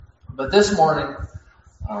But this morning,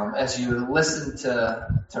 as you listen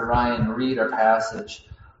to Ryan read our passage,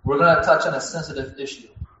 we're going to touch on a sensitive issue.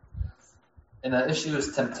 And that issue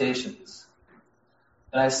is temptations.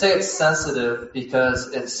 And I say it's sensitive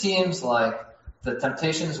because it seems like the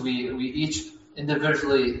temptations we each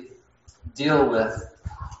individually deal with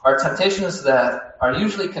are temptations that are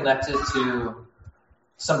usually connected to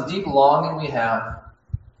some deep longing we have,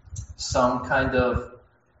 some kind of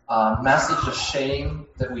message of shame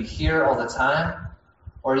that we hear all the time,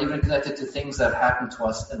 or even connected to things that happened to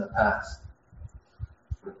us in the past.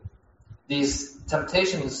 These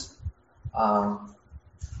temptations are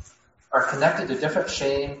connected to different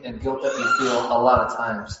shame and guilt that we feel a lot of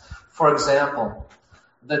times. For example,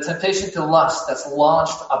 the temptation to lust that's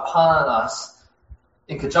launched upon us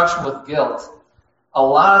in conjunction with guilt, a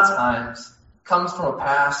lot of times comes from a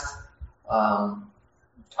past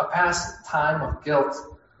time of guilt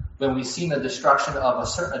when we've seen the destruction of a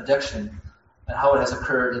certain addiction and how it has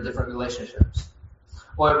occurred in different relationships.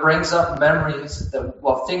 Or it brings up memories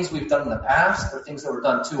of things we've done in the past or things that were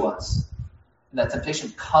done to us. And that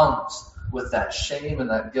temptation comes with that shame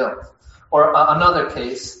and that guilt. Or another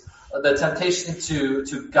case, the temptation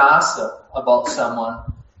to gossip about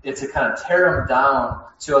someone and to kind of tear them down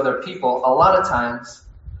to other people. A lot of times,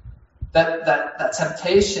 that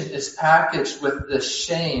temptation is packaged with the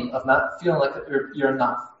shame of not feeling like you're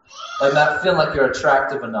enough, like not feeling like you're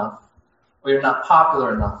attractive enough, or you're not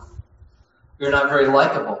popular enough, or you're not very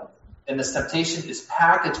likable. And this temptation is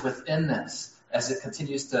packaged within this as it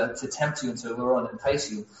continues to tempt you and to lure and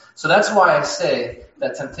entice you. So that's why I say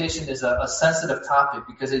that temptation is a sensitive topic,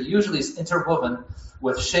 because it usually is interwoven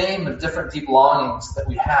with shame and different deep longings that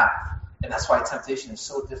we have. And that's why temptation is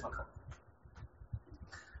so difficult.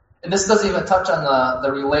 And this doesn't even touch on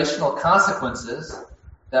the relational consequences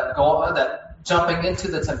that jumping into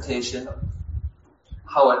the temptation,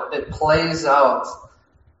 how it plays out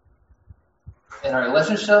in our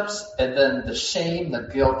relationships, and then the shame, the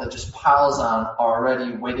guilt that just piles on our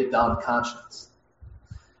already weighted down conscience.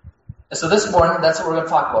 And so this morning, that's what we're going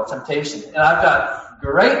to talk about, temptation. And I've got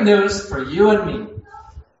great news for you and me.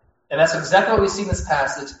 And that's exactly what we see in this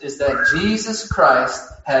passage, is that Jesus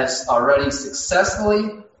Christ has already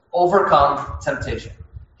successfully overcome temptation.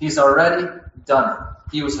 He's already done it.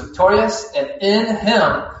 He was victorious, and in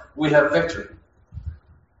Him we have victory.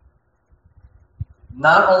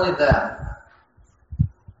 Not only that,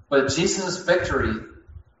 but Jesus' victory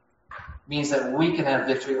means that we can have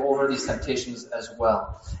victory over these temptations as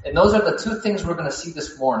well. And those are the two things we're going to see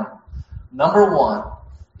this morning. Number one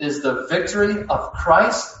is the victory of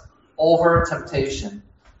Christ over temptation.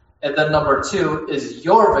 And then number two is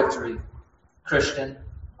your victory, Christian,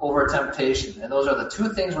 over temptation. And those are the two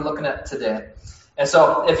things we're looking at today. And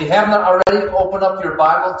so if you have not already, open up your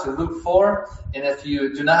Bible to Luke 4. And if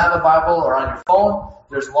you do not have a Bible or on your phone,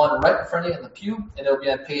 there's one right in front of you in the pew, and it'll be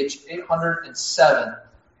on page 807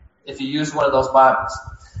 if you use one of those Bibles.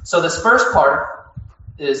 So this first part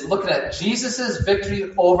is looking at Jesus'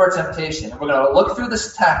 victory over temptation. And we're going to look through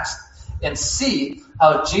this text and see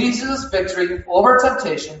how Jesus' victory over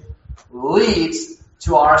temptation leads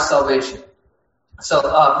to our salvation. So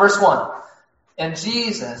verse 1, and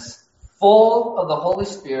Jesus, full of the Holy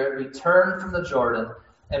Spirit, returned from the Jordan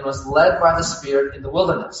and was led by the Spirit in the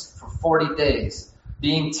wilderness for 40 days.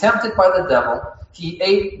 Being tempted by the devil, he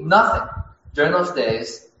ate nothing during those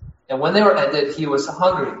days, and when they were ended, he was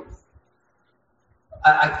hungry.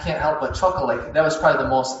 I can't help but chuckle. Like, that was probably the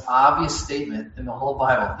most obvious statement in the whole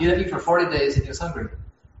Bible. He didn't eat for 40 days, and he was hungry.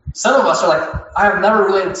 Some of us are like, I have never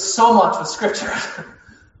related so much with Scripture.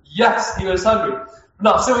 Yes, he was hungry.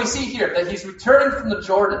 No, so we see here that he's returning from the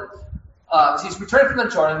Jordan.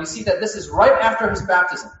 We see that this is right after his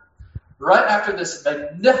baptism, right after this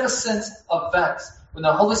magnificent event when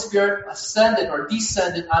the Holy Spirit ascended or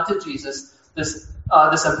descended onto Jesus. This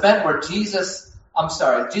event where Jesus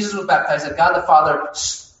was baptized, and God the Father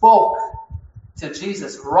spoke to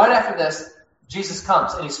Jesus. Right after this, Jesus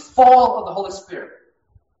comes, and he's full of the Holy Spirit.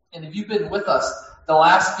 And if you've been with us the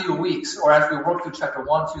last few weeks, or as we work through chapter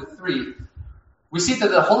 1, 2, 3, we see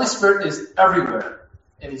that the Holy Spirit is everywhere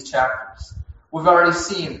in these chapters. We've already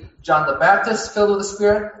seen John the Baptist filled with the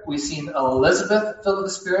Spirit. We've seen Elizabeth filled with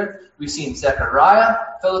the Spirit. We've seen Zechariah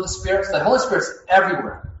filled with the Spirit. So the Holy Spirit's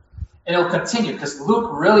everywhere. And it'll continue because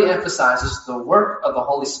Luke really emphasizes the work of the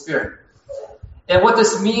Holy Spirit. And what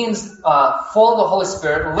this means, full of the Holy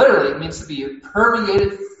Spirit, literally means to be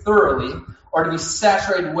permeated thoroughly or to be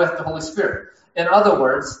saturated with the Holy Spirit. In other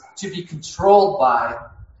words, to be controlled by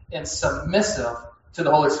and submissive to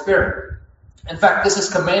the Holy Spirit. In fact, this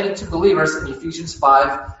is commanded to believers in Ephesians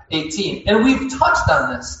 5:18. And we've touched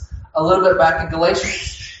on this a little bit back in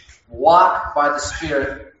Galatians. walk by the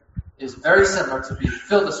Spirit is very similar to be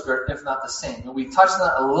filled with the Spirit, if not the same. And we touched on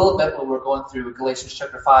that a little bit when we were going through Galatians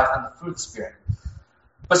chapter 5 on the fruit of the Spirit.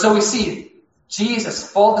 But so we see Jesus,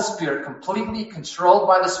 full of the Spirit, completely controlled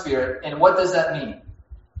by the Spirit. And what does that mean?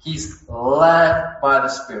 He's led by the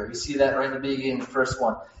Spirit. We see that right in the beginning, verse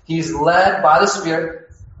 1. He's led by the Spirit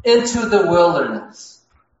into the wilderness.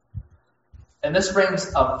 And this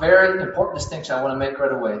brings a very important distinction I want to make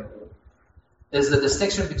right away, is the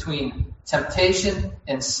distinction between temptation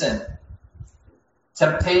and sin.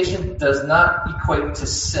 Temptation does not equate to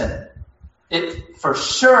sin. It for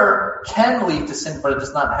sure can lead to sin, but it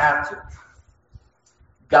does not have to.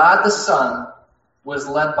 God the Son was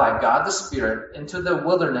led by God the Spirit into the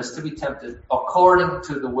wilderness to be tempted according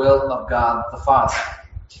to the will of God the Father.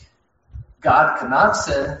 God cannot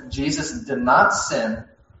sin. Jesus did not sin.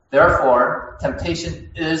 Therefore,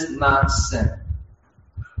 temptation is not sin.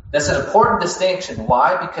 That's an important distinction.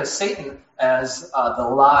 Why? Because Satan, as the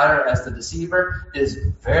liar, as the deceiver, is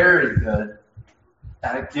very good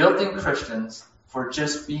at guilting Christians for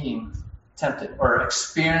just being tempted or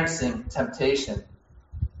experiencing temptation.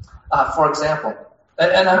 For example,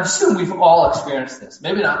 and I assume we've all experienced this.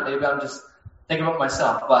 Maybe not. Maybe I'm just thinking about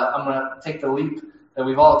myself, but I'm going to take the leap that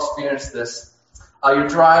we've all experienced this. You're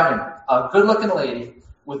driving. A good-looking lady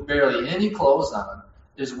with barely any clothes on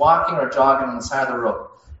is walking or jogging on the side of the road.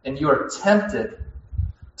 And you are tempted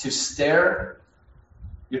to stare.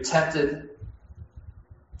 You're tempted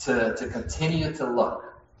to continue to look.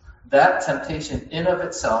 That temptation in of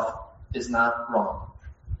itself is not wrong.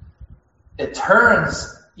 It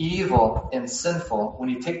turns evil and sinful when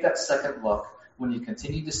you take that second look, when you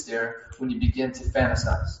continue to stare, when you begin to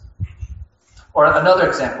fantasize. Or another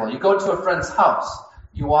example, you go to a friend's house.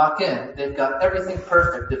 You walk in, they've got everything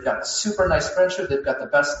perfect. They've got super nice furniture. They've got the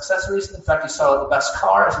best accessories. In fact, you saw the best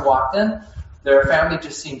car as you walked in. Their family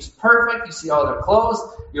just seems perfect. You see all their clothes.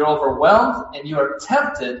 You're overwhelmed, and you are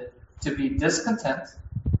tempted to be discontent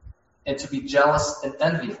and to be jealous and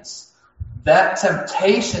envious. That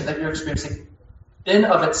temptation that you're experiencing in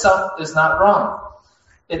of itself is not wrong.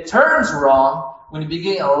 It turns wrong when you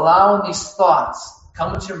begin allowing these thoughts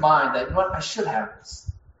come into your mind that, you know what, I should have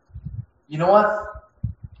this. You know what?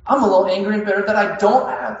 I'm a little angry and bitter that I don't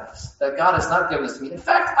have this, that God has not given this to me. In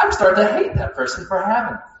fact, I'm starting to hate that person for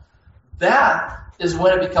having it. That is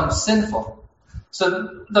when it becomes sinful.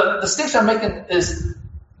 So the distinction I'm making is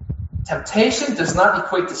temptation does not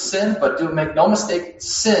equate to sin, but do make no mistake,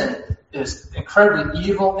 sin is incredibly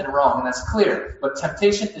evil and wrong, and that's clear. But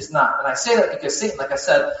temptation is not. And I say that because Satan, like I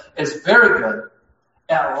said, is very good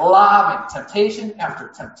at lobbing temptation after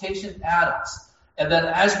temptation at us. And then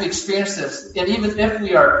as we experience this, and even if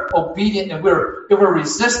we are obedient and if we're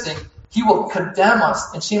resisting, he will condemn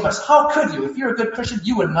us and shame us. How could you? If you're a good Christian,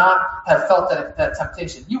 you would not have felt that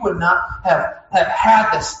temptation. You would not have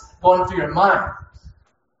had this going through your mind.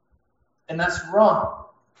 And that's wrong.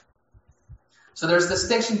 So there's a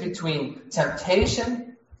distinction between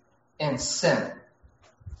temptation and sin.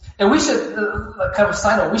 And we should, kind of a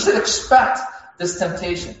side note, we should expect this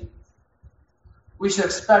temptation. We should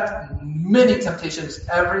expect many temptations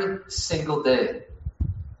every single day.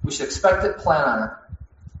 We should expect it, plan on it.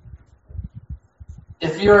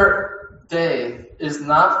 If your day is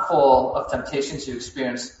not full of temptations you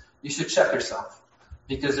experience, you should check yourself.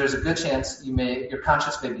 Because there's a good chance your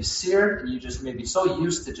conscience may be seared and you just may be so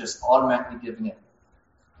used to just automatically giving in.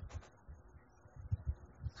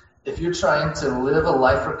 If you're trying to live a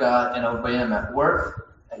life for God and obey Him at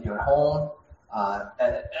work, at your home,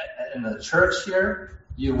 in the church here,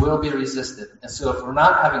 you will be resisted. And so if we're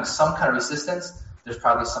not having some kind of resistance, there's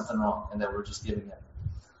probably something wrong and that we're just giving in.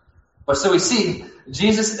 But so we see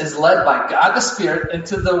Jesus is led by God the Spirit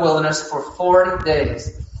into the wilderness for 40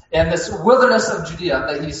 days. And this wilderness of Judea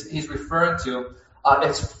that he's referring to,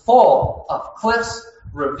 it's full of cliffs,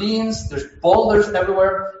 ravines, there's boulders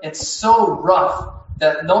everywhere. It's so rough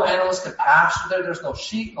that no animals can pasture there. There's no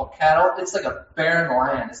sheep, no cattle. It's like a barren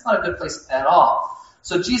land. It's not a good place at all.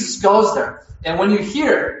 So Jesus goes there. And when you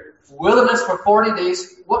hear wilderness for 40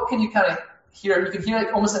 days, what can you kind of hear? You can hear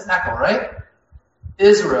like almost an echo, right?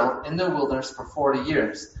 Israel in the wilderness for 40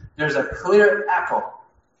 years. There's a clear echo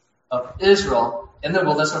of Israel in the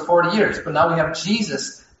wilderness for 40 years. But now we have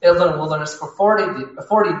Jesus in the wilderness for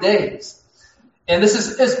 40 days. And this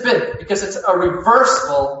is big because it's a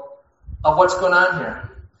reversal of what's going on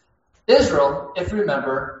here. Israel, if you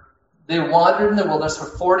remember, they wandered in the wilderness for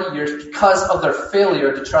 40 years because of their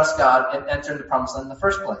failure to trust God and enter into the promised land in the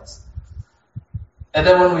first place. And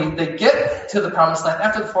then when they get to the promised land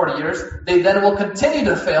after the 40 years, they then will continue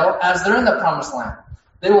to fail as they're in the promised land.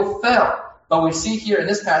 They will fail. But we see here in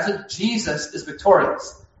this passage, Jesus is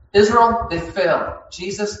victorious. Israel, they failed.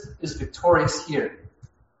 Jesus is victorious here.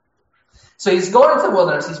 So he's going into the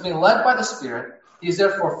wilderness. He's being led by the Spirit. He's there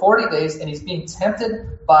for 40 days, and he's being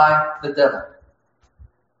tempted by the devil.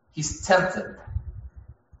 He's tempted.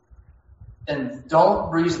 And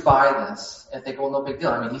don't breeze by this and think, well, no big deal.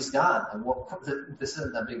 I mean, he's God. And this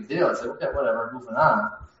isn't that big deal. It's like, okay, whatever, moving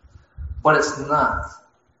on. But it's not.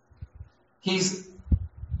 He's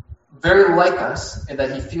very like us in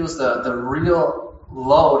that he feels the real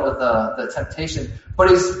load of the temptation, but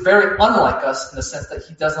he's very unlike us in the sense that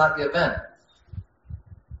he does not give in.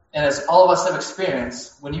 And as all of us have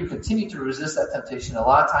experienced, when you continue to resist that temptation, a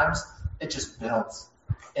lot of times it just builds,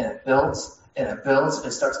 and it builds, and it builds, and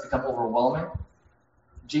it starts to become overwhelming.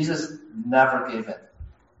 Jesus never gave in.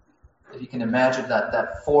 If you can imagine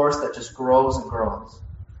that force that just grows and grows.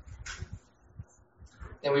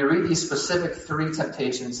 And we read these specific 3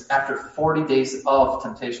 temptations after 40 days of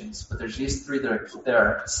temptations, but there's these 3 that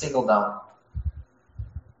are singled out.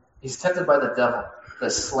 He's tempted by the devil,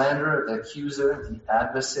 the slanderer, the accuser, the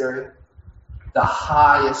adversary, the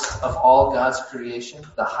highest of all God's creation,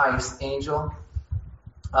 the highest angel.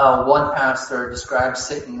 One pastor describes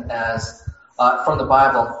Satan as, from the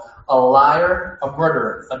Bible, a liar, a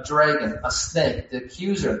murderer, a dragon, a snake, the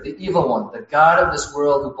accuser, the evil one, the god of this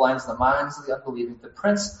world who blinds the minds of the unbelieving, the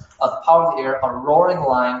prince of the power of the air, a roaring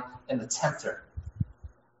lion, and the tempter.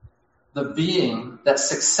 The being that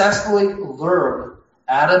successfully lured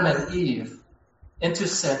Adam and Eve into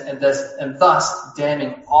sin and thus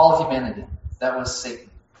damning all of humanity. That was Satan.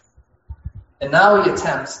 And now he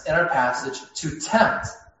attempts, in our passage, to tempt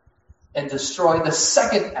and destroy the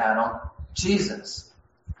second Adam, Jesus.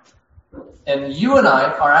 And you and I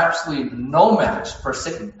are absolutely no match for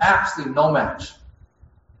Satan. Absolutely no match.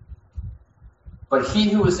 But he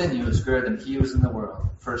who is in you is greater than he who is in the world.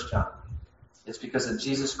 1 John. It's because of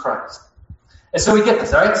Jesus Christ. And so we get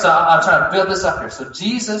this, all right? So I'm trying to build this up here. So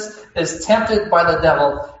Jesus is tempted by the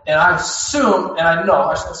devil, and I assume, and I know,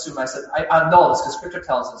 I should assume, I know this because Scripture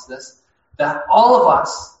tells us this, that all of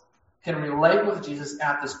us can relate with Jesus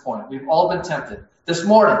at this point. We've all been tempted. This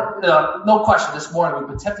morning, no question, this morning we've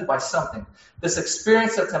been tempted by something. This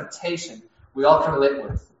experience of temptation we all can relate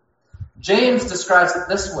with. James describes it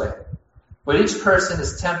this way. But each person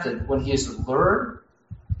is tempted when he is lured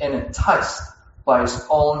and enticed by his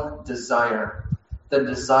own desire. The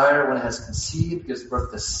desire, when it has conceived, gives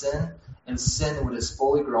birth to sin, and sin, when it is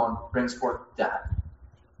fully grown, brings forth death.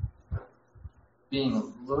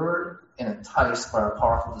 Being lured and enticed by a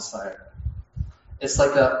powerful desire. It's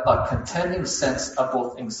like a contending sense of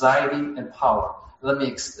both anxiety and power. Let me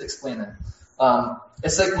explain that.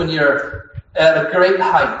 It's like when you're at a great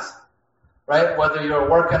height, right? Whether you're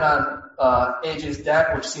working on AJ's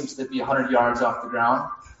deck, which seems to be 100 yards off the ground,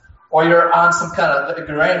 or you're on some kind of a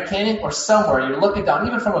Grand Canyon or somewhere, you're looking down,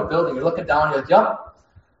 even from a building, you're looking down, you're like, yup,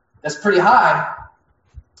 that's pretty high.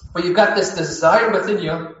 But you've got this desire within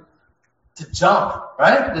you to jump,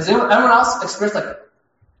 right? Does anyone else experience like,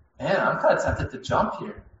 man, I'm kind of tempted to jump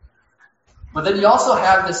here. But then you also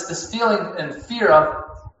have this feeling and fear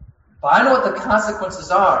of, but I know what the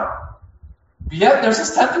consequences are. But yet there's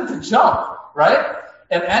this tempting to jump, right?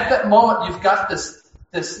 And at that moment, you've got this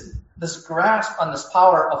grasp on this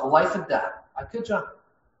power of life and death. I could jump.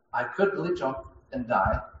 I could really jump and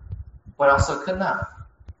die, but I also could not.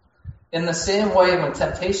 In the same way, when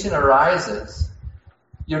temptation arises,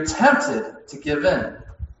 you're tempted to give in.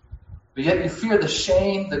 But yet you fear the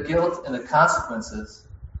shame, the guilt, and the consequences.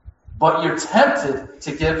 But you're tempted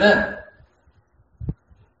to give in.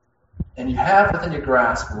 And you have within your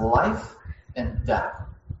grasp life and death.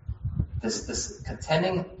 This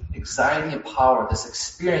contending anxiety and power, this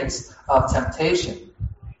experience of temptation.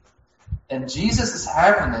 And Jesus is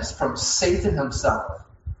having this from Satan himself.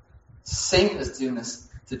 Satan is doing this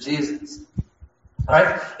to Jesus. All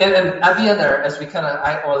right? And at the end there, as we or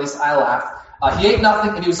at least I laughed, he ate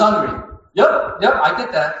nothing and he was hungry. Yep, I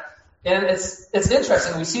get that. And it's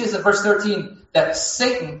interesting. We see this in verse 13, that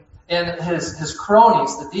Satan and his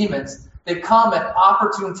cronies, the demons, they come at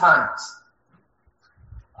opportune times.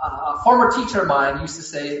 A former teacher of mine used to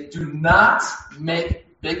say, do not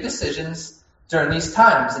make big decisions during these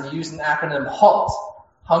times. And he used an acronym HALT.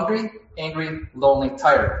 Hungry, angry, lonely,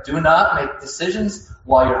 tired. Do not make decisions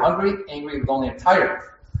while you're hungry, angry, lonely, and tired.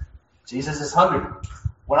 Jesus is hungry.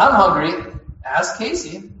 When I'm hungry, ask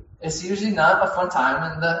Casey, it's usually not a fun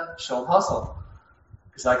time in the show hustle.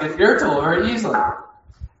 Because I get irritable very easily.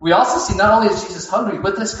 We also see not only is Jesus hungry,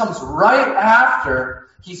 but this comes right after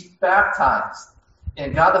he's baptized.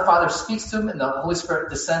 And God the Father speaks to him and the Holy Spirit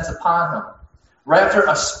descends upon him. Right after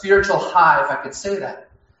a spiritual high, if I could say that.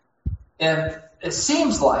 And it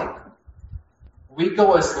seems like We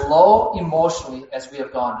go as low emotionally as we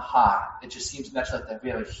have gone high. It just seems naturally like that. We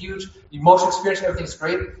have a huge emotional experience, everything's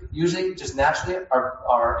great. Usually, just naturally,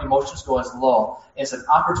 our emotions go as low. And it's an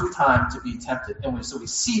opportune time to be tempted. And so we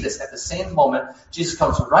see this at the same moment. Jesus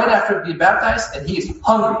comes right after being baptized, and he is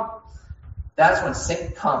hungry. That's when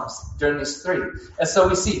Satan comes during these three. And so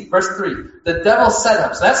we see, verse 3, the devil said to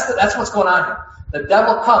him. So that's what's going on here. The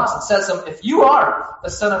devil comes and says to him, if you are the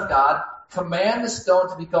Son of God, command the stone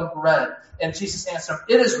to become bread. And Jesus answered him,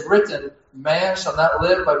 it is written, man shall not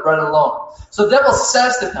live by bread alone. So the devil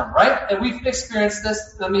says to him, right? And we've experienced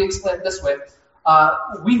this. Let me explain it this way.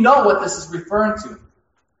 We know what this is referring to.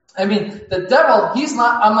 I mean, the devil, he's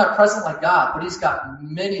not omnipresent like God, but he's got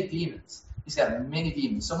many demons. He's got many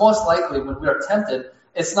demons. So most likely when we are tempted,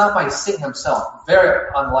 it's not by Satan himself. Very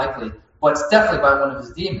unlikely. But it's definitely by one of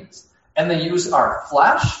his demons. And they use our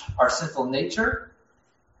flesh, our sinful nature,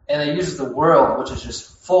 and they use the world, which is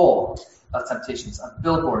just full of temptations on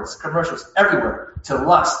billboards, commercials, everywhere, to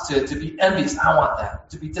lust, to be envious, I want that,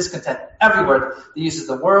 to be discontent, everywhere. They use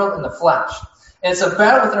the world and the flesh. And it's a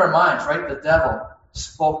battle within our minds, right? The devil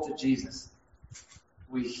spoke to Jesus.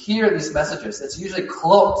 We hear these messages. It's usually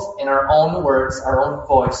cloaked in our own words, our own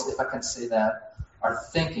voice, if I can say that. Our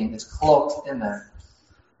thinking is cloaked in there.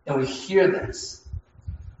 And we hear this.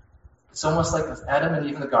 It's almost like with Adam and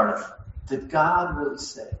Eve in the garden. Did God really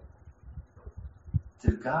say?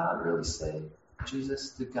 Did God really say, Jesus?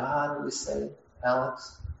 Did God really say,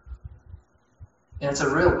 Alex? And it's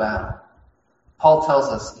a real battle. Paul tells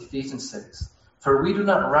us, Ephesians 6, for we do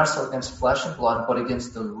not wrestle against flesh and blood, but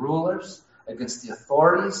against the rulers, against the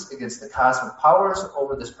authorities, against the cosmic powers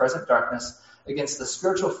over this present darkness, against the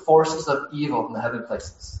spiritual forces of evil in the heavenly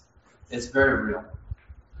places. It's very real.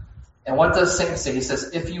 And what does Satan say? He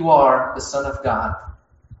says, if you are the Son of God,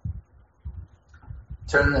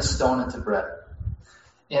 turn this stone into bread.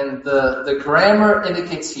 And the grammar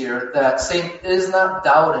indicates here that Satan is not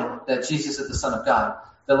doubting that Jesus is the Son of God.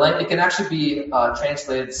 It can actually be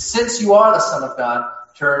translated, since you are the Son of God,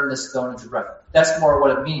 turn this stone into bread. That's more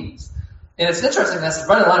what it means. And it's interesting, that's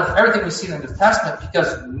right in line with everything we see in the New Testament,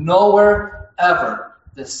 because nowhere ever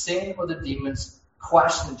the Satan or the demons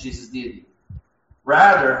question Jesus' deity.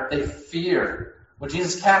 Rather, they fear. When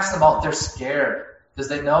Jesus casts them out, they're scared because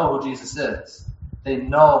they know who Jesus is. They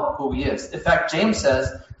know who he is. In fact, James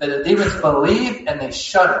says that the demons believe and they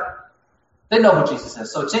shudder. They know who Jesus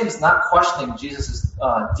is. So James is not questioning Jesus'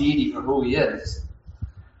 deity or who he is.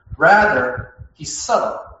 Rather, he's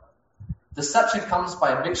subtle. Deception comes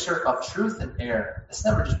by a mixture of truth and error. It's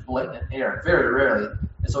never just blatant error. Very rarely.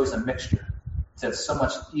 It's always a mixture. It's so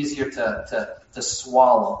much easier to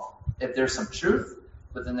swallow if there's some truth,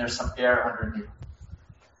 but then there's some error underneath.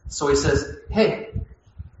 So he says, hey,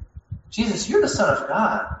 Jesus, you're the Son of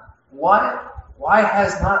God. Why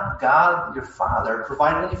has not God, your Father,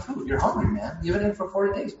 provided any food? You're hungry, man. You've been in for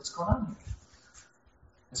 40 days. What's going on here?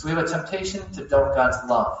 And so we have a temptation to doubt God's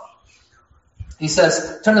love. He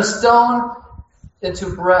says, turn the stone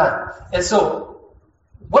into bread. And so,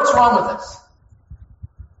 what's wrong with this?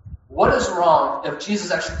 What is wrong if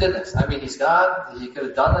Jesus actually did this? I mean, he's God. He could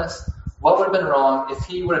have done this. What would have been wrong if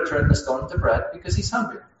he would have turned the stone into bread because he's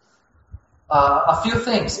hungry? A few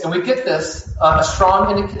things. And we get this, a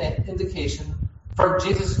strong indication from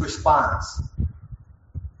Jesus' response.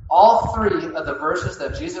 All three of the verses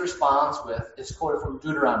that Jesus responds with is quoted from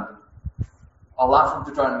Deuteronomy. A lot from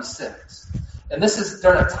Deuteronomy 6. And this is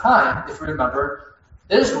during a time, if you remember,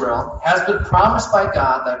 Israel has been promised by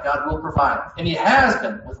God that God will provide. And he has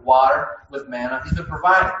been with water, with manna. He's been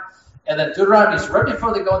providing. And then Deuteronomy is right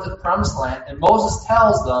before they go into the promised land, and Moses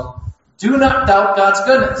tells them, do not doubt God's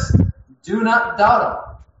goodness. Do not doubt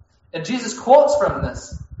him. And Jesus quotes from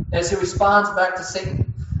this as he responds back to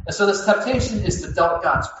Satan. And so this temptation is to doubt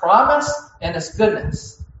God's promise and his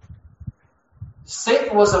goodness.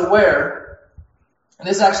 Satan was aware, and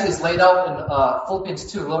this actually is laid out in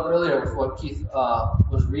Philippians 2, a little earlier with what Keith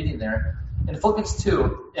was reading there. In Philippians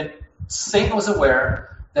 2, and Satan was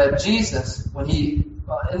aware that Jesus, when he,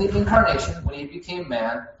 in the incarnation, when he became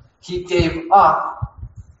man, he gave up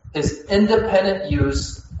his independent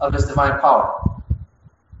use of his divine power.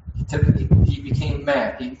 He became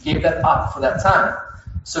man. He gave that up for that time.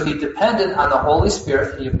 So he depended on the Holy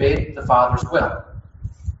Spirit. He obeyed the Father's will.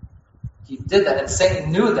 He did that, and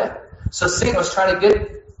Satan knew that. So Satan was trying to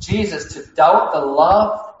get Jesus to doubt the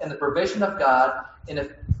love and the provision of God,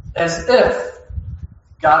 as if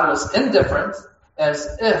God was indifferent,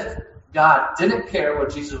 as if God didn't care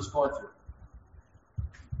what Jesus was going through.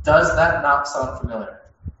 Does that not sound familiar?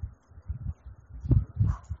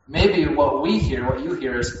 Maybe what you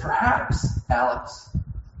hear is perhaps, Alex,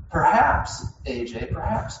 perhaps, AJ,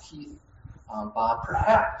 perhaps, Keith, Bob,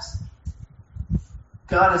 perhaps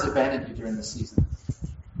God has abandoned you during this season.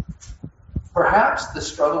 Perhaps the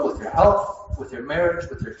struggle with your health, with your marriage,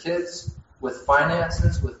 with your kids, with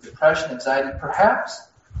finances, with depression, anxiety, perhaps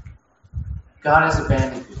God has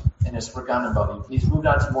abandoned you and has forgotten about you. He's moved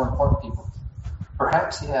on to more important people.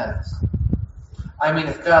 Perhaps he has. I mean,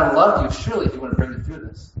 if God loved you, surely he wouldn't bring you through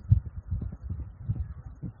this.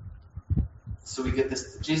 So we get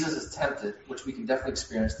this, Jesus is tempted, which we can definitely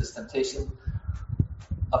experience, this temptation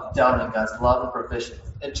of doubting God's love and provision.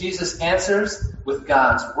 And Jesus answers with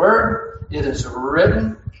God's word. It is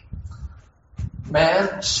written,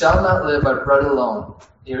 man shall not live by bread alone.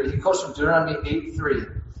 He quotes from Deuteronomy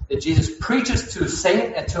 8:3. That Jesus preaches to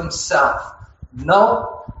Satan and to himself.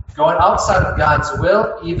 No, going outside of God's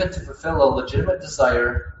will, even to fulfill a legitimate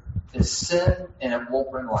desire, is sin and it won't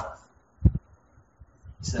bring life.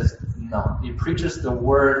 He says, no. He preaches the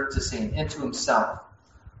word to Satan and to himself.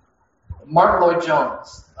 Martin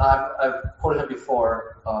Lloyd-Jones, I've quoted him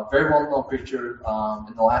before, a very well-known preacher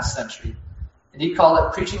in the last century. And he called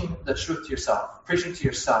it preaching the truth to yourself, preaching to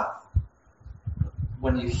yourself.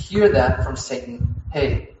 When you hear that from Satan,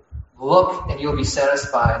 hey, look and you'll be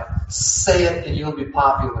satisfied. Say it and you'll be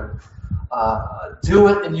popular. Do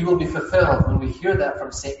it and you will be fulfilled. When we hear that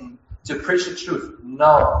from Satan, to preach the truth,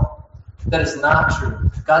 no, that is not true.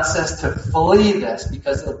 God says to flee this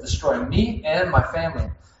because it'll destroy me and my family.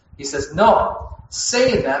 He says, no,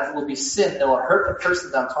 saying that will be sin. It will hurt the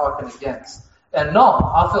person that I'm talking against. And no,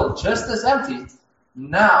 I'll feel just as empty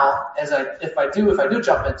now as if I do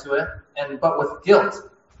jump into it, but with guilt.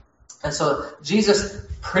 And so Jesus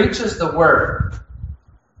preaches the word.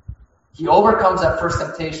 He overcomes that first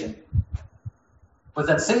temptation. But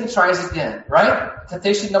then Satan tries again, right?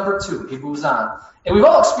 Temptation number 2. He moves on. And we've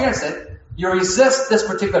all experienced it. You resist this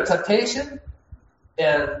particular temptation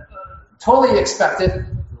and totally expect it.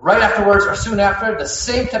 Right afterwards or soon after, the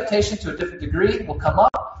same temptation to a different degree will come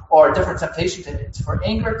up, or a different temptation for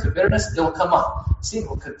anger, to bitterness, it will come up. Sin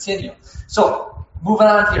will continue. So, moving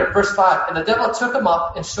on here, verse 5. And the devil took him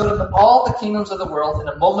up and showed him all the kingdoms of the world in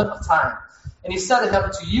a moment of time. And he said to him,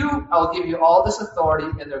 to you I will give you all this authority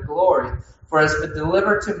and their glory, for it has been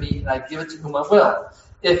delivered to me, and I give it to whom I will.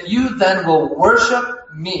 If you then will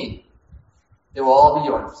worship me, it will all be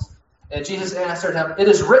yours. And Jesus answered him, it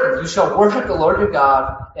is written, you shall worship the Lord your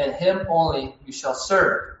God, and him only you shall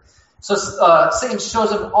serve. So Satan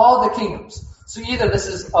shows him all the kingdoms. So either this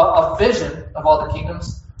is a vision of all the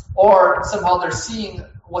kingdoms, or somehow they're seeing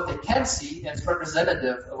what they can see, and it's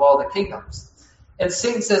representative of all the kingdoms. And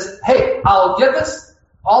Satan says, hey, I'll give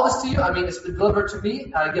all this to you. I mean, it's been delivered to me,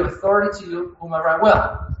 and I give authority to you whomever I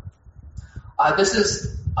will. This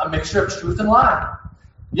is a mixture of truth and lie.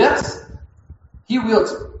 Yes, he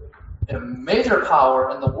wields a major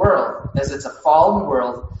power in the world, as it's a fallen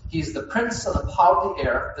world. He's the prince of the power of the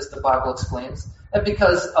air, as the Bible explains. And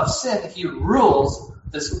because of sin, he rules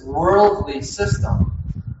this worldly system.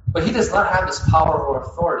 But he does not have this power or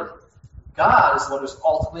authority. God is the one who's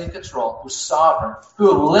ultimately in control, who's sovereign,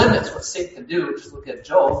 who limits what Satan can do. Just look at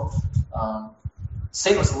Job.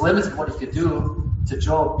 Satan was limited what he could do to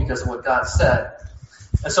Job because of what God said.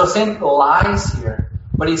 And so Satan lies here.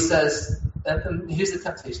 But he says, and here's the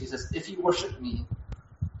temptation. He says, if you worship me,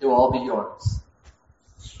 it will all be yours.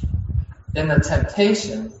 And the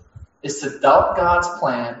temptation is to doubt God's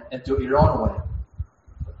plan and do it your own way.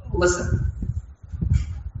 Listen,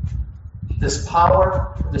 this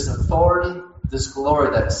power, this authority, this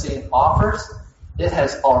glory that Satan offers, it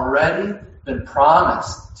has already been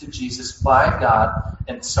promised to Jesus by God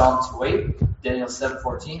in Psalm 2:8, Daniel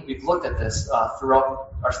 7:14. We've looked at this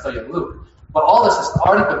throughout our study of Luke. But all this has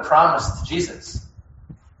already been promised to Jesus.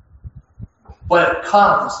 But it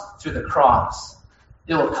comes through the cross.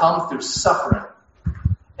 It will come through suffering.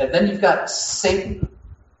 And then you've got Satan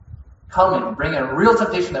coming and bringing a real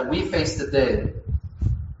temptation that we face today.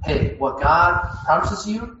 Hey, what God promises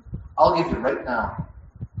you, I'll give you right now.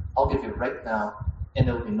 I'll give you right now. And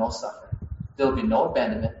there will be no suffering. There will be no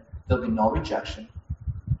abandonment. There will be no rejection.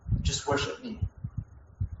 Just worship me.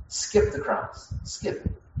 Skip the cross. Skip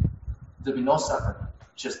it. There'll be no suffering.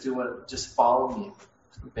 Just do it. Just follow me.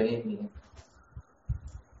 Obey me.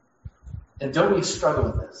 And don't we struggle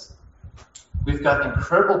with this? We've got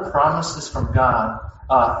incredible promises from God.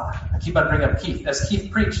 I keep on bringing up Keith. As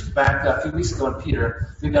Keith preached back a few weeks ago in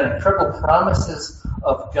Peter, we've got incredible promises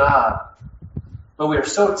of God. But we are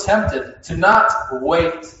so tempted to not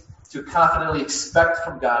wait to confidently expect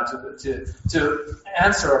from God to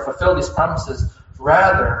answer or fulfill these promises.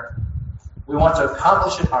 Rather, we want to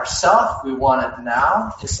accomplish it ourselves. We want it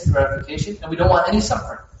now, instant gratification, and we don't want any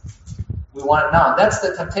suffering. We want it now. And that's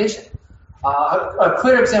the temptation. A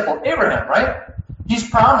clear example, Abraham, right? He's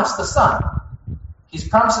promised the son. He's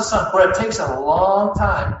promised the son, but it takes a long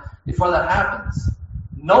time before that happens.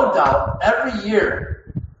 No doubt, every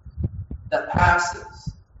year that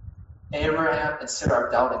passes, Abraham and Sarah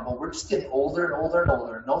are doubting, well, we're just getting older and older and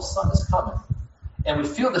older. No son is coming. And we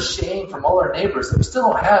feel the shame from all our neighbors that we still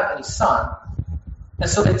don't have any son. And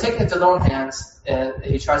so they take it into their own hands, and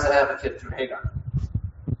he tries to have a kid through Hagar.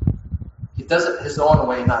 He does it his own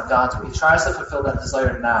way, not God's way. He tries to fulfill that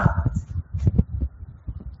desire now.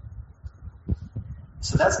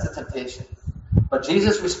 So that's the temptation. But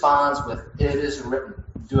Jesus responds with, it is written.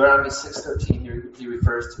 Deuteronomy 6:13 he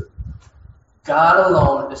refers to. God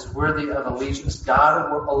alone is worthy of allegiance.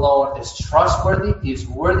 God alone is trustworthy. He's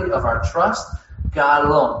worthy of our trust. God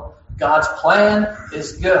alone. God's plan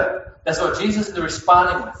is good. That's what Jesus is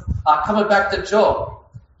responding with. Coming back to Job.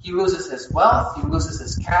 He loses his wealth. He loses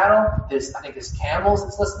his cattle. His camels.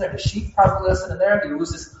 It's listed there. His sheep probably listed in there. He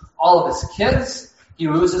loses all of his kids. He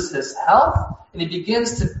loses his health. And he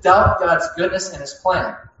begins to doubt God's goodness and his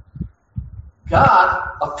plan.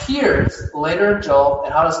 God appears later in Job.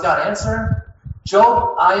 And how does God answer?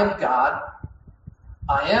 Job, I am God.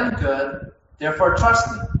 I am good. Therefore, trust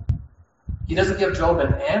me. He doesn't give Job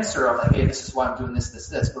an answer of like, hey, this is why I'm doing this,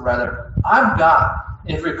 but rather, I'm God.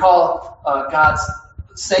 And if you recall, God's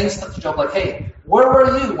saying stuff to Job like, hey, where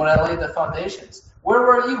were you when I laid the foundations? Where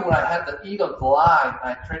were you when I had the eagle glide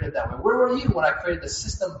and I created that way? Where were you when I created the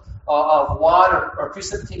system of water or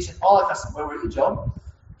precipitation, all that kind of stuff? Where were you, Job?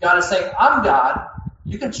 God is saying, I'm God.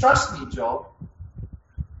 You can trust me, Job.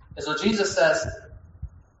 And so Jesus says,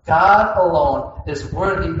 God alone is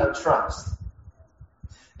worthy of trust.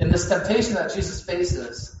 And this temptation that Jesus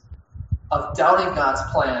faces of doubting God's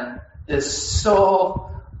plan is so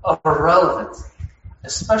irrelevant,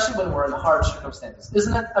 especially when we're in hard circumstances,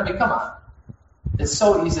 isn't it? I mean, come on. It's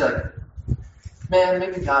so easy, like, man,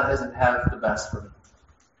 maybe God doesn't have the best for me.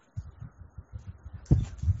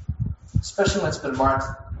 Especially when it's been marked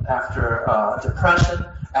after depression,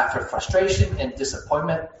 after frustration and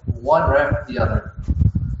disappointment, one right after the other.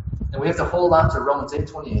 And we have to hold on to Romans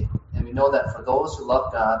 8:28. And we know that for those who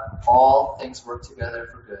love God, all things work together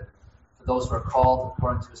for good. For those who are called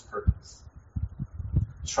according to his purpose.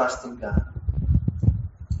 Trusting God.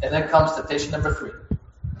 And then comes temptation number 3.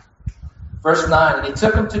 Verse 9, and he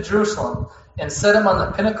took him to Jerusalem and set him on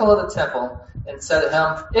the pinnacle of the temple and said to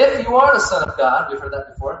him, if you are the Son of God, we've heard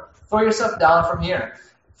that before, throw yourself down from here.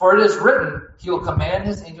 For it is written, he will command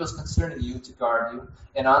his angels concerning you to guard you,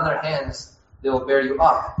 and on their hands they will bear you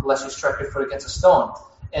up, lest you strike your foot against a stone.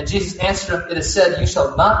 And Jesus answered him, it is said, you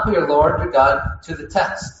shall not put your Lord your God to the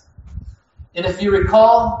test. And if you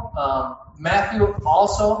recall, Matthew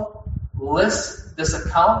also lists this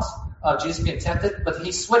account of Jesus being tempted, but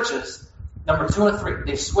he switches number 2 and 3.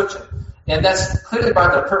 They switch it. And that's clearly by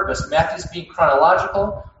their purpose. Matthew's being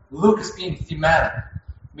chronological, Luke is being thematic,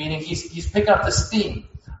 meaning he's picking up this theme.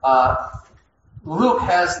 Luke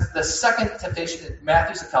has the second temptation in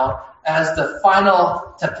Matthew's account as the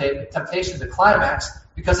final temptation, the climax,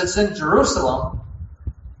 because it's in Jerusalem,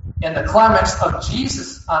 and the climax of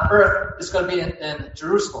Jesus on earth is going to be in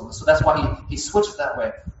Jerusalem. So that's why he switched that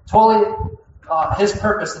way. Totally his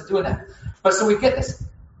purpose in doing that. But so we get this.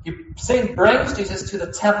 Satan brings Jesus to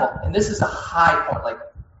the temple, and this is a high point. Like,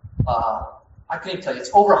 I can't even tell you, it's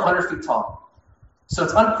over 100 feet tall. So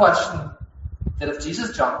it's unquestioned that if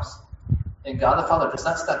Jesus jumps and God the Father does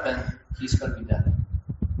not step in, he's going to be dead.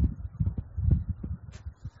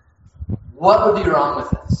 What would be wrong with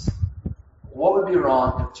this? What would be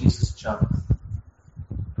wrong if Jesus jumped?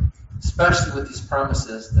 Especially with these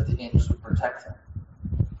promises that the angels would protect him.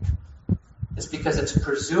 It's because it's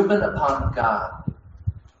presuming upon God.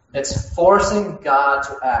 It's forcing God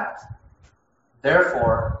to act.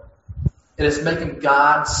 Therefore, it is making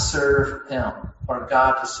God serve him or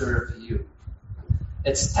God to serve you.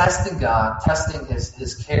 It's testing God, testing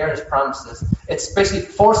his care, his promises. It's basically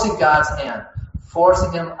forcing God's hand,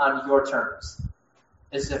 forcing him on your terms.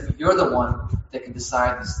 As if you're the one that can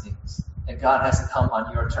decide these things. And God has to come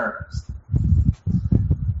on your terms.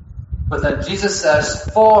 But then Jesus says,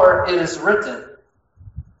 for it is written.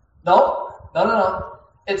 No.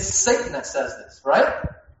 It's Satan that says this, right?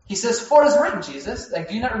 He says, for it is written, Jesus. Like,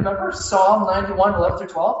 do you not remember Psalm 91, 11 through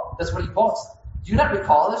 12? That's what he quotes. Do you not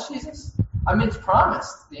recall this, Jesus? I mean, it's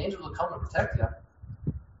promised. The angels will come to protect you.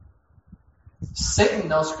 Satan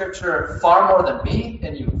knows Scripture far more than me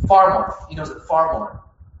and you. Far more. He knows it far more.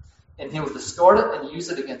 And he will distort it and use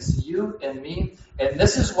it against you and me. And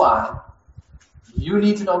this is why you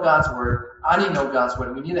need to know God's Word. I need to know God's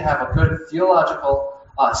Word. We need to have a good theological,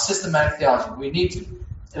 systematic theology. We need to.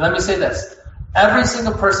 And let me say this. Every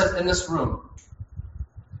single person in this room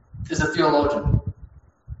is a theologian.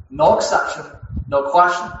 No exception, no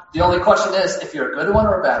question. The only question is if you're a good one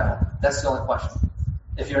or a bad one. That's the only question.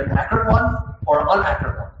 If you're an accurate one or an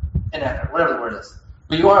inaccurate one. Inaccurate, whatever the word is.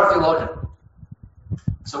 But you are a theologian.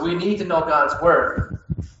 So we need to know God's word.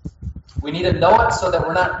 We need to know it so that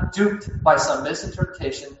we're not duped by some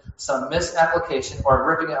misinterpretation, some misapplication, or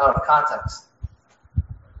ripping it out of context.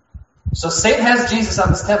 So Satan has Jesus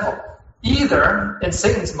on this temple. Either, in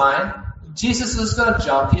Satan's mind, Jesus is going to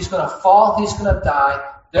jump, he's going to fall, he's going to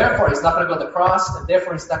die, therefore he's not going to go to the cross, and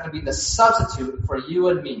therefore he's not going to be the substitute for you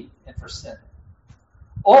and me and for sin.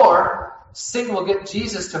 Or Satan will get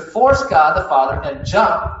Jesus to force God the Father and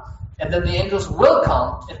jump, and then the angels will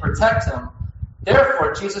come and protect him.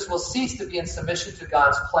 Therefore, Jesus will cease to be in submission to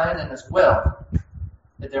God's plan and his will,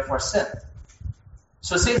 and therefore sin.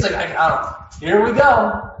 So Satan's like, I don't know. Here we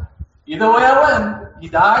go. Either way I win. He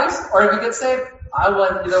dies, or if he gets saved, I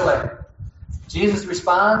win either way. Jesus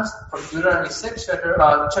responds from Deuteronomy 6,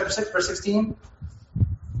 chapter 6, verse 16.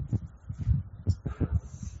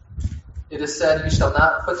 It is said, you shall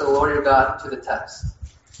not put the Lord your God to the test.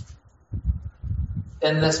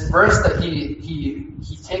 In this verse that he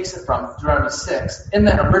takes it from, Deuteronomy 6, in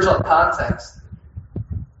that original context,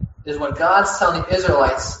 is when God's telling the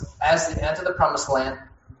Israelites, as they enter the promised land,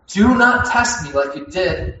 do not test me like you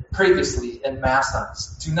did previously in Massah.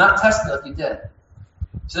 Do not test me like you did.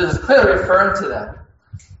 So this is clearly referring to that.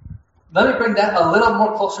 Let me bring that a little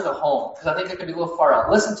more closer to home, because I think it could be a little far out.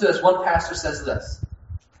 Listen to this. One pastor says this.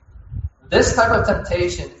 This type of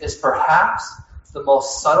temptation is perhaps the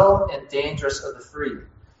most subtle and dangerous of the three,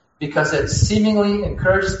 because it seemingly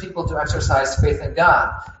encourages people to exercise faith in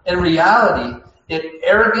God. In reality, it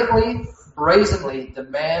arrogantly, brazenly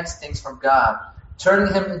demands things from God,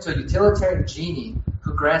 turning him into a utilitarian genie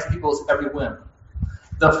who grants people's every whim.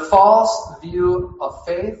 The false view of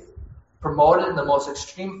faith, promoted in the most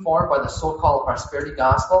extreme form by the so-called prosperity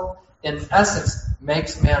gospel, in essence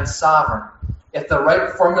makes man sovereign. If the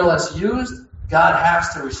right formula is used, God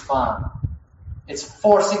has to respond. It's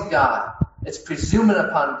forcing God. It's presuming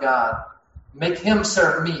upon God. Make him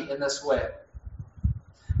serve me in this way.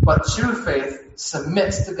 But true faith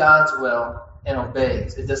submits to God's will and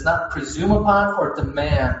obeys. It does not presume upon or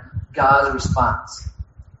demand God's response.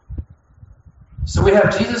 So we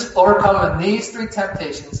have Jesus overcoming these three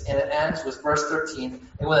temptations, and it ends with verse 13.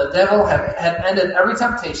 And when the devil had ended every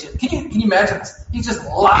temptation, can you imagine this? He's just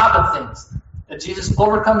lobbing things. And Jesus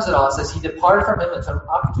overcomes it all. It says he departed from him until an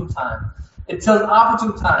opportune time. Until an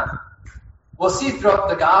opportune time. We'll see throughout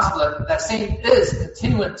the gospel that Satan is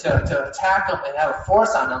continuing to attack him and have a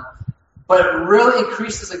force on him, but it really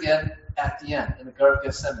increases again at the end in the Garden of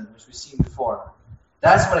Gethsemane, which we've seen before.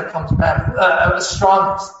 That's when it comes back at the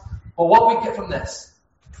strongest. But what we get from this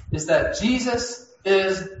is that Jesus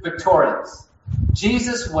is victorious.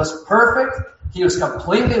 Jesus was perfect. He was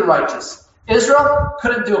completely righteous. Israel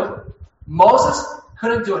couldn't do it. Moses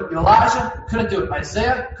couldn't do it. Elijah couldn't do it.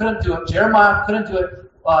 Isaiah couldn't do it. Jeremiah couldn't do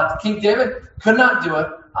it. King David could not do it.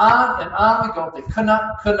 On and on we go. They could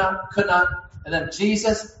not. And then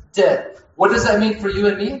Jesus did. What does that mean for you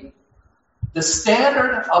and me? The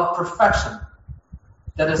standard of perfection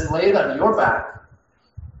that is laid on your back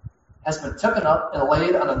has been taken up and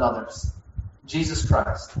laid on another's. Jesus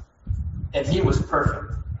Christ. And he was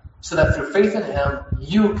perfect. So that through faith in him,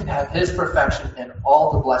 you can have his perfection and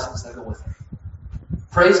all the blessings that go with it.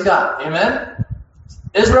 Praise God. Amen?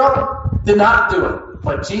 Israel did not do it,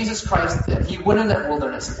 but Jesus Christ did. He went in that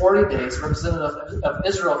wilderness 40 days, representative of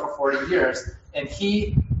Israel for 40 years, and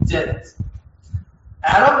he did it.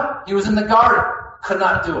 Adam, he was in the garden, could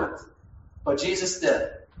not do it, but Jesus did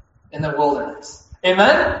in the wilderness.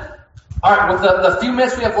 Amen? All right, with the few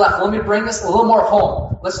minutes we have left, let me bring this a little more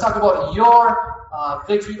home. Let's talk about your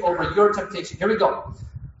victory over your temptation. Here we go.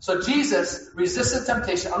 So Jesus resisted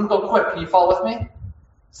temptation. I'm going to go quick. Can you follow with me?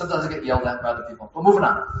 Sometimes I get yelled at by other people. But moving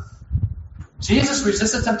on. Jesus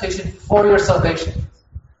resisted temptation for your salvation.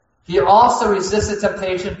 He also resisted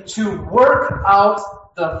temptation to work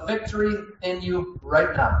out the victory in you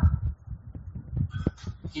right now.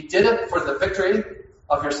 He did it for the victory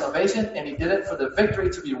of your salvation, and he did it for the victory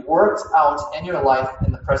to be worked out in your life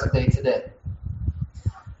in the present day today.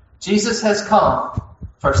 Jesus has come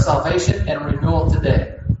for salvation and renewal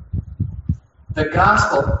today. The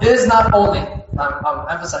gospel is not only, I'm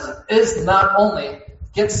emphasizing, is not only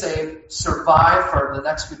get saved, survive for the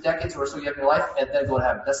next few decades or so you have in your life, and then go to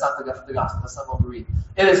heaven. That's not the gospel. That's not what we read.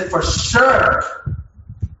 It is for sure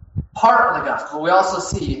part of the gospel. We also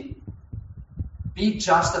see be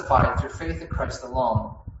justified through faith in Christ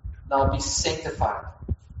alone. Now be sanctified.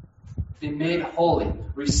 be made holy,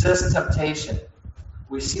 resist temptation.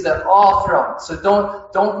 We see that all throughout. So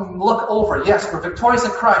don't look over. Yes, we're victorious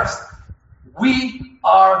in Christ. We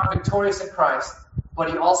are victorious in Christ,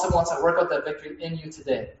 but he also wants to work out that victory in you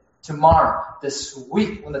today, tomorrow, this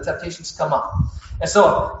week when the temptations come up. And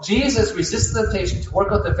so Jesus resists the temptation to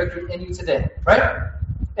work out the victory in you today, right?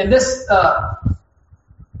 And this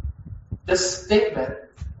statement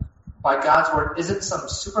by God's word isn't some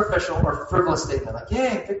superficial or frivolous statement like,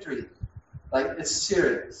 yay, victory. Like, it's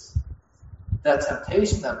serious. That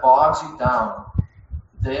temptation that bogs you down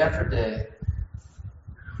day after day,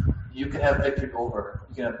 you can have victory over.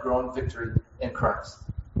 You can have growing victory in Christ.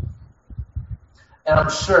 And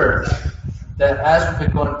I'm sure that as we've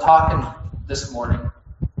been going talking this morning,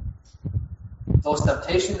 those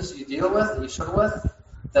temptations you deal with, that you struggle with,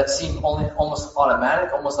 that seem almost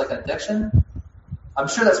automatic, almost like an addiction, I'm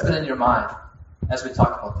sure that's been in your mind as we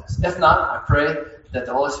talk about this. If not, I pray that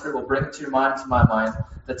the Holy Spirit will bring to your mind, to my mind,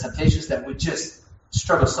 the temptations that we just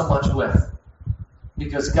struggle so much with.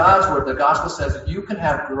 Because God's word, the gospel says, you can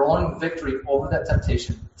have growing victory over that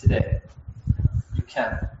temptation today. You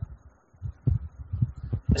can.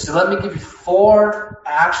 And so let me give you 4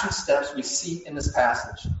 action steps we see in this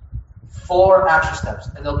passage. 4 action steps,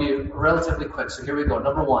 and they'll be relatively quick. So here we go.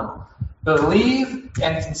 Number 1, believe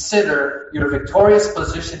and consider your victorious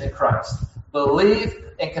position in Christ. Believe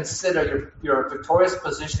and consider your victorious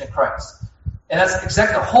position in Christ. And that's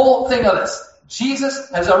exactly the whole thing of this. Jesus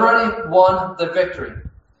has already won the victory.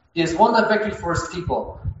 He has won the victory for his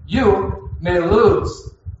people. You may lose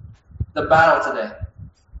the battle today,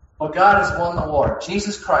 but God has won the war.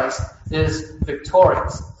 Jesus Christ is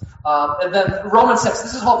victorious. And then Romans 6,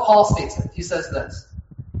 this is how Paul states it. He says this.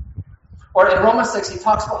 Or in Romans 6, he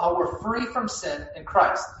talks about how we're free from sin in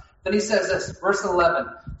Christ. Then he says this, verse 11.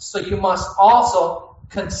 So you must also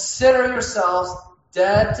consider yourselves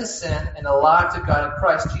dead to sin and alive to God in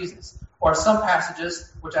Christ Jesus. Or some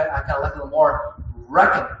passages, which I kind of like a little more,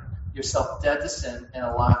 reckon yourself dead to sin and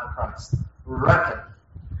alive in Christ. Reckon.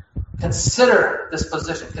 Consider this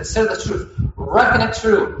position. Consider the truth. Reckon it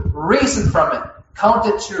true. Reason from it. Count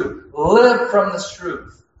it true. Live from this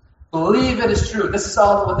truth. Believe it is true. This is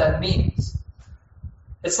all what that means.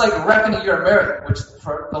 It's like reckoning you're married, which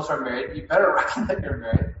for those who are married, you better reckon that you're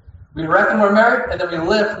married. We reckon we're married, and then we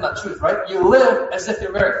live from that truth, right? You live as if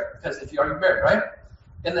you're married, because if you are, you're married, right?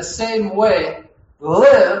 In the same way,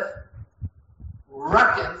 reckon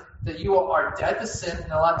that you are dead to sin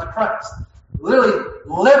and alive to Christ. Literally,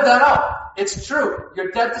 live that out. It's true.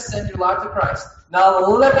 You're dead to sin, you're alive to Christ. Now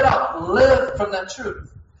live it out. Live from that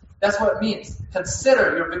truth. That's what it means.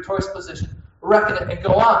 Consider your victorious position. Reckon it and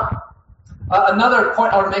go on. Another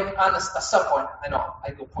point I would make on a sub-point. I know,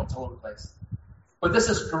 I go points all over the place. But this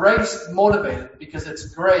is grace motivated because it's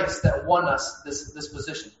grace that won us this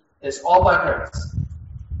position. It's all by grace.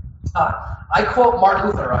 I quote Martin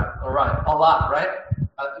Luther a lot, right?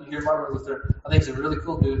 You hear Martin Luther. I think he's a really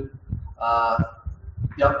cool dude.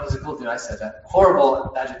 Yep, he's a cool dude. I said that.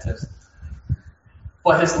 Horrible adjectives.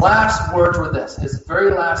 But his last words were this. His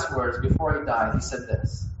very last words before he died, he said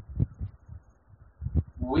this.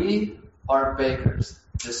 We are beggars.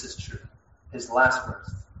 This is true. His last words.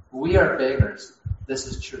 We are beggars. This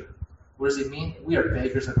is true. What does he mean? We are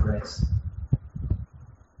beggars of grace.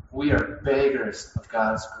 We are beggars of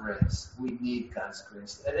God's grace. We need God's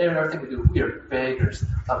grace. And everything we do, we are beggars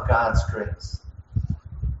of God's grace.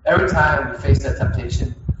 Every time we face that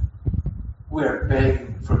temptation, we are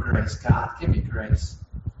begging for grace. God, give me grace.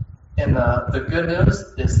 And the good news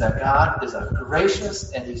is that God is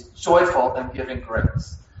gracious and he's joyful in giving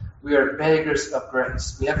grace. We are beggars of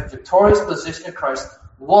grace. We have a victorious position in Christ,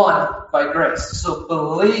 won by grace. So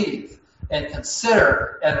believe and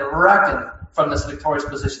consider and reckon from this victorious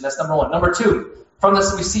position. That's number 1. Number 2, from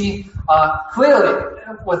this we see clearly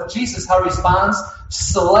with Jesus how he responds.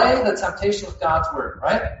 Slay the temptation with God's word,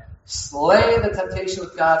 right? Slay the temptation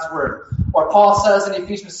with God's word. Or Paul says in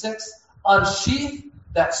Ephesians 6, unsheath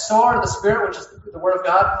that sword of the Spirit, which is the word of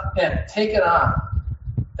God, and take it on.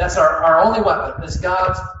 That's our only weapon, is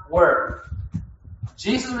God's word.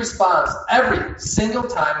 Jesus responds every single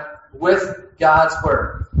time with God's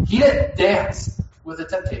word. He didn't dance with the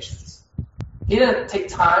temptations. He didn't take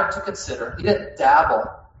time to consider. He didn't dabble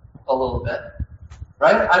a little bit.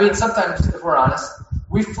 Right? I mean, sometimes, if we're honest,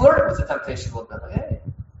 we flirt with the temptation a little bit. Like, hey,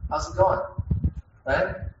 how's it going?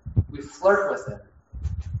 Right? We flirt with it.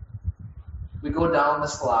 We go down the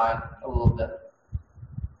slide a little bit.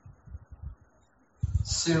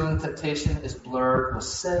 Soon, temptation is blurred with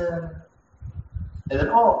sin. And then,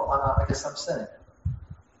 I guess I'm sinning.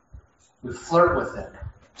 We flirt with it.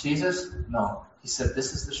 Jesus? No. He said,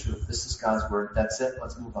 this is the truth. This is God's word. That's it.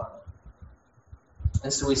 Let's move on.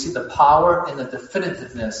 And so we see the power and the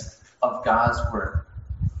definitiveness of God's word.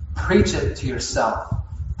 Preach it to yourself.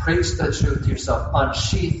 Preach the truth to yourself.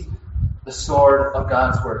 Unsheath the sword of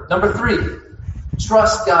God's word. Number 3,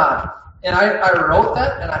 trust God. And I wrote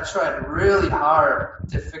that, and I tried really hard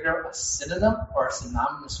to figure out a synonym or a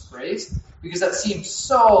synonymous phrase, because that seems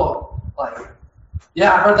so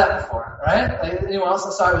yeah, I've heard that before, right? Like anyone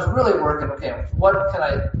else? So I was really working, okay, what can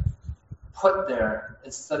I put there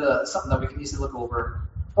instead of something that we can easily look over?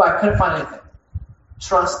 But I couldn't find anything.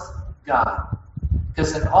 Trust God.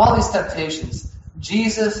 Because in all these temptations,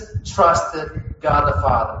 Jesus trusted God the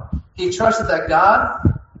Father. He trusted that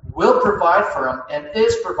God will provide for him and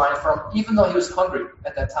is providing for him, even though he was hungry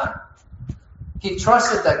at that time. He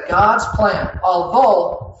trusted that God's plan,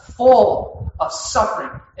 although full of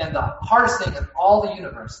suffering and the hardest thing in all the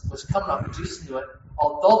universe was coming up, and Jesus knew it,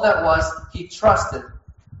 although that was, he trusted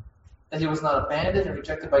that he was not abandoned and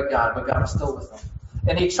rejected by God, but God was still with him.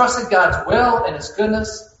 And he trusted God's will and his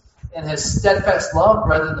goodness and his steadfast love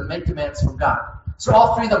rather than make demands from God. So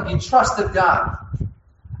all 3 of them, he trusted God.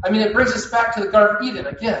 I mean, it brings us back to the Garden of Eden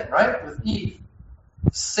again, right? With Eve,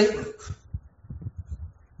 Satan.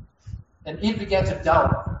 And Eve began to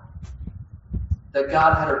doubt that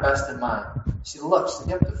God had her best in mind. She looked,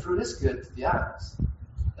 yep, the fruit is good to the eyes.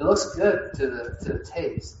 It looks good to the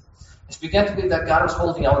taste. And she began to believe that God was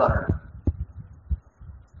holding out on her.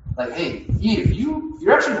 Like, hey, Eve,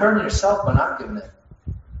 you're actually hurting yourself by not giving it.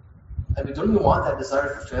 I mean, don't you want that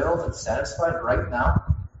desire fulfilled and satisfied right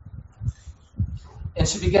now? And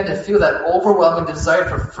she began to feel that overwhelming desire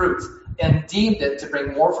for fruit and deemed it to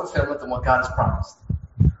bring more fulfillment than what God has promised.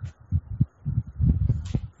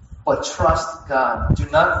 But trust God. Do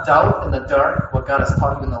not doubt in the dark what God has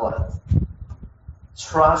taught you in the light.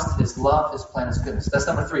 Trust his love, his plan, his goodness. That's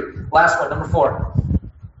number 3. Last one, number 4.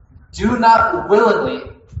 Do not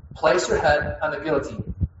willingly place your head on the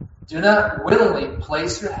guillotine. Do not willingly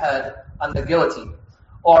place your head on the guillotine.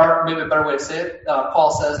 Or maybe a better way to say it,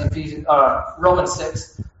 Paul says in Romans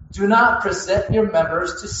 6, do not present your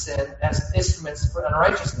members to sin as instruments for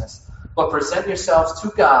unrighteousness, but present yourselves to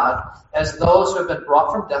God as those who have been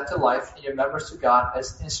brought from death to life, and your members to God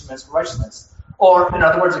as instruments for righteousness. Or, in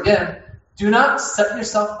other words, again, do not set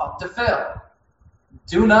yourself up to fail.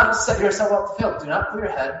 Do not set yourself up to fail. Do not put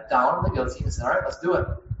your head down on the guillotine and say, all right, let's do it.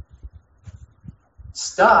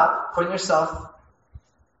 Stop putting yourself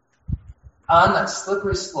on that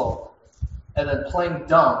slippery slope and then playing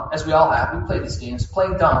dumb, as we all have. We play these games,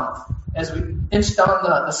 playing dumb as we inch down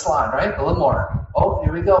the slide, right? A little more. Oh,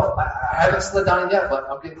 here we go. I haven't slid down it yet, but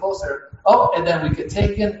I'm getting closer. Oh, and then we get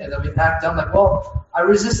taken, and then we act dumb like, well, I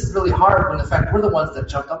resisted really hard when in fact we're the ones that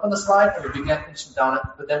jumped up on the slide and we began inching down it,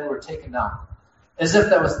 but then we were taken down. As if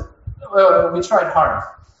that was, we tried hard.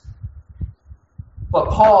 But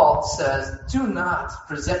Paul says, do not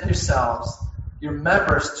present yourselves, your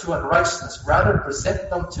members, to unrighteousness. Rather, present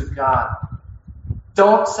them to God.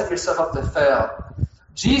 Don't set yourself up to fail.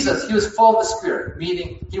 Jesus, he was full of the Spirit,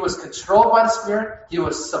 meaning he was controlled by the Spirit. He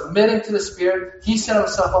was submitting to the Spirit. He set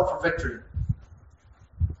himself up for victory.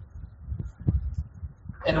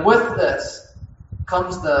 And with this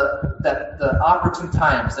comes the opportune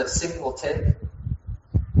times that Satan will take.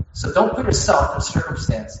 So don't put yourself in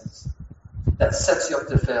circumstances that sets you up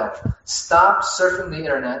to fail. Stop surfing the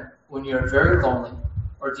internet when you're very lonely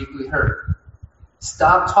or deeply hurt.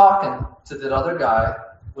 Stop talking to that other guy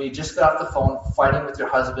when you just got off the phone fighting with your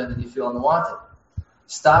husband and you feel unwanted.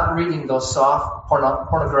 Stop reading those soft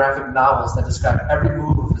pornographic novels that describe every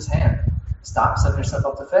move of his hand. Stop setting yourself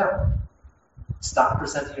up to fail. Stop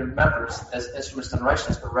presenting your members as instruments of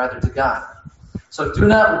unrighteousness, but rather to God. So do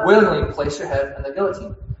not willingly place your head on the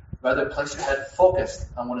guillotine. Rather, place your head focused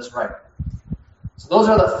on what is right. So those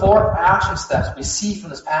are the 4 action steps we see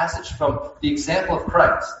from this passage, from the example of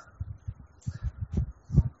Christ.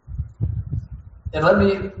 And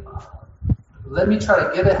let me try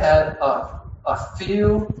to get ahead of a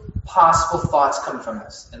few possible thoughts coming from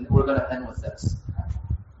this, and we're going to end with this.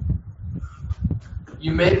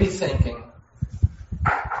 You may be thinking,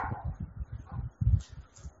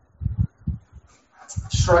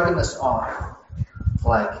 shrugging this off,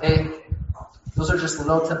 like, hey, those are just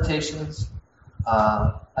little temptations.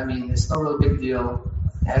 I mean, it's no really big deal.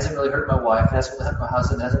 It hasn't really hurt my wife. It hasn't really hurt my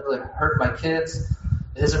husband. It hasn't really hurt my kids.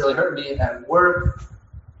 It hasn't really hurt me at work.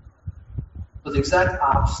 But the exact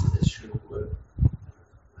opposite is true.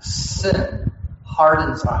 Sin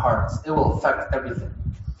hardens our hearts. It will affect everything.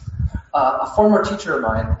 A former teacher of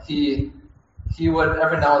mine, he would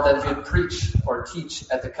every now and then he would preach or teach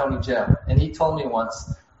at the county jail. And he told me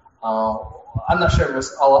once, I'm not sure if it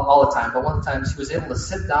was all the time, but one of the times he was able to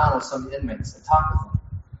sit down with some inmates and talk with them.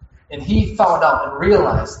 And he found out and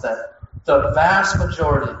realized that the vast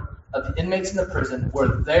majority of the inmates in the prison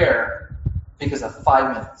were there because of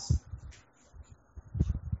 5 minutes.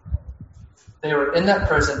 They were in that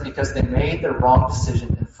prison because they made the wrong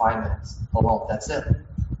decision in 5 minutes alone. That's it.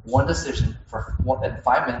 One decision in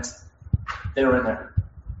 5 minutes. They were in there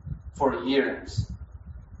for years.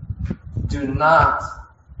 Do not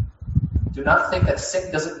think that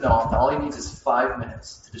Satan doesn't know that all he needs is 5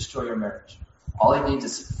 minutes to destroy your marriage. All he needs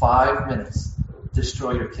is 5 minutes to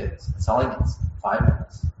destroy your kids. That's all he needs. 5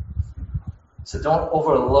 minutes. So don't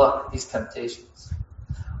overlook these temptations.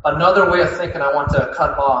 Another way of thinking I want to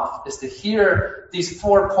cut off is to hear these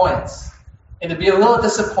 4 points and to be a little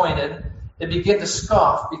disappointed and begin to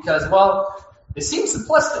scoff because, well, they seem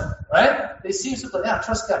simplistic, right? They seem simplistic. Yeah,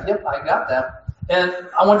 trust God. Yep, I got that. And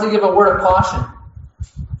I want to give a word of caution.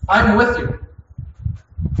 I'm with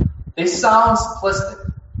you. They sound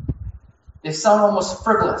simplistic. They sound almost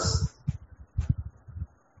frivolous.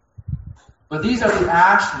 But these are the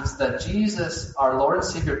actions that Jesus, our Lord and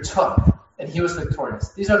Savior, took, and he was victorious.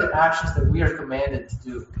 These are the actions that we are commanded to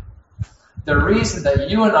do. The reason that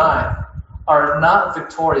you and I are not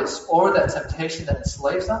victorious over that temptation that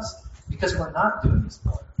enslaves us, because we're not doing this,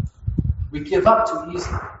 Lord. We give up too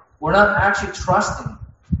easily. We're not actually trusting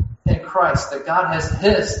in Christ, that God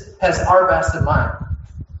has our best in mind.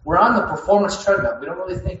 We're on the performance treadmill. We don't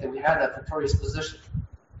really think that we have that victorious position.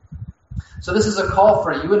 So this is a call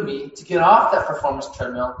for you and me to get off that performance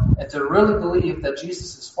treadmill and to really believe that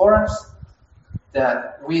Jesus is for us,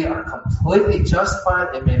 that we are completely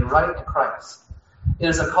justified and made right in Christ. It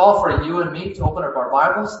is a call for you and me to open up our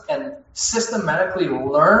Bibles and systematically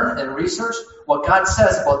learn and research what God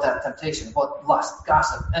says about that temptation, about lust,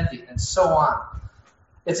 gossip, envy, and so on.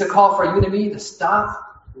 It's a call for you and me to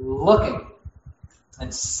stop looking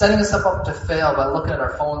and setting us up to fail by looking at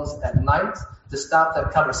our phones at night, to stop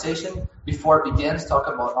that conversation before it begins,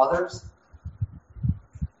 talking about others.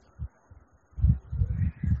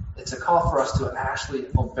 It's a call for us to actually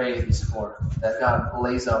obey these 4 that God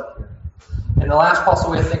lays out here. And the last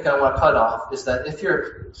possible way of thinking I want to cut off is that if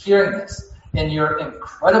you're hearing this and you're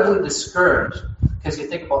incredibly discouraged because you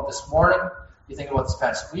think about this morning, you think about this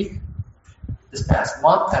past week, this past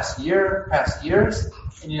month, past year, past years,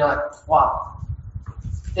 and you're like, wow,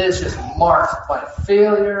 it is just marked by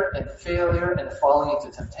failure and falling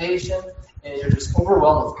into temptation, and you're just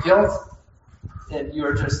overwhelmed with guilt, and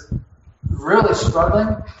you're just really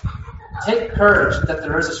struggling. Take courage that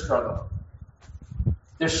there is a struggle.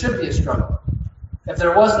 There should be a struggle. If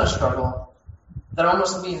there wasn't a struggle, that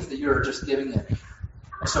almost means that you're just giving in.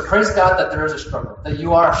 And so praise God that there is a struggle, that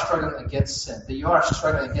you are struggling against sin, that you are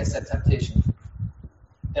struggling against that temptation.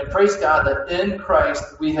 And praise God that in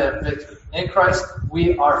Christ we have victory. In Christ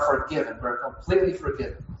we are forgiven. We're completely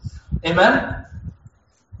forgiven. Amen?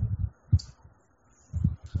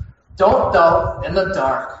 Don't doubt in the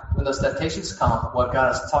dark when those temptations come what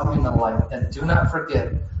God has taught you in the light. And do not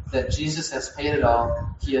forget that Jesus has paid it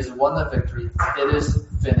all. He has won the victory. It is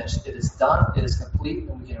finished. It is done. It is complete.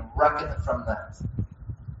 And we can reckon from that.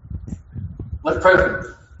 Let's pray with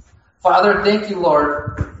me. Father, thank you,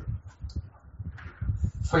 Lord,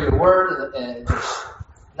 for your word and just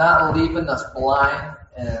not leaving us blind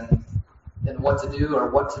and what to do or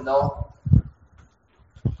what to know.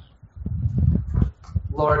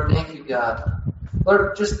 Lord, thank you, God.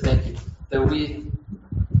 Lord, just thank you that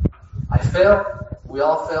I fail, we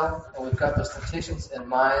all fail, and we've got those temptations in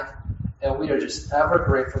mind, and we are just ever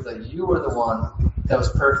grateful that you are the one that was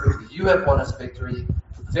perfect. You have won us victory.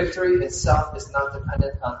 Victory itself is not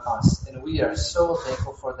dependent on us, and we are so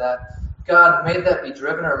thankful for that. God, may that be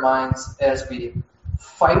driven in our minds as we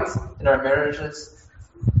fight in our marriages,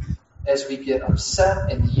 as we get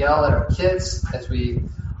upset and yell at our kids, as we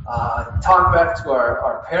talk back to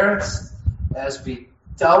our parents, as we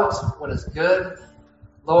doubt what is good.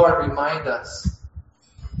 Lord, remind us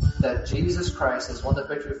that Jesus Christ has won the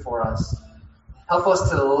victory for us. Help us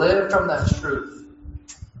to live from that truth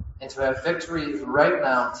and to have victory right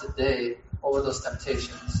now, today, over those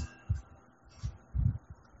temptations.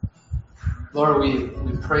 Lord, we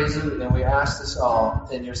praise you and we ask this all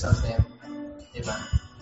in your Son's name. Amen.